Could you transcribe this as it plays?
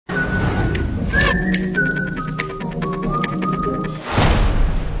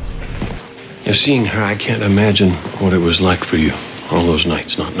You know, seeing her, I can't imagine what it was like for you all those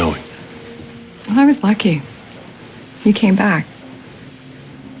nights, not knowing. Well, I was lucky. You came back.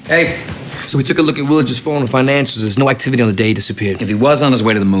 Hey, so we took a look at Willard's phone and financials. There's no activity on the day he disappeared. If he was on his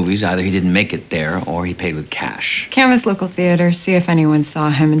way to the movies, either he didn't make it there or he paid with cash. Canvas local theater, see if anyone saw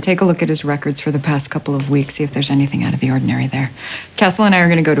him, and take a look at his records for the past couple of weeks, see if there's anything out of the ordinary there. Castle and I are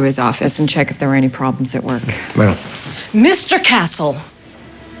going to go to his office and check if there were any problems at work. Right on. Mr. Castle,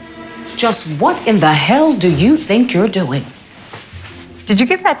 just what in the hell do you think you're doing? Did you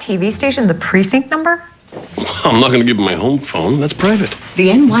give that TV station the precinct number? I'm not going to give him my home phone. That's private. The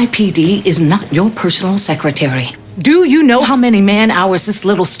NYPD is not your personal secretary. Do you know how many man-hours this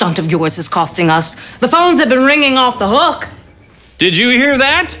little stunt of yours is costing us? The phones have been ringing off the hook. Did you hear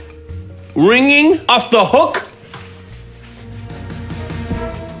that? Ringing off the hook?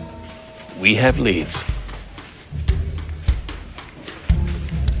 We have leads.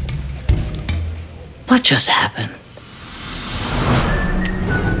 What just happened?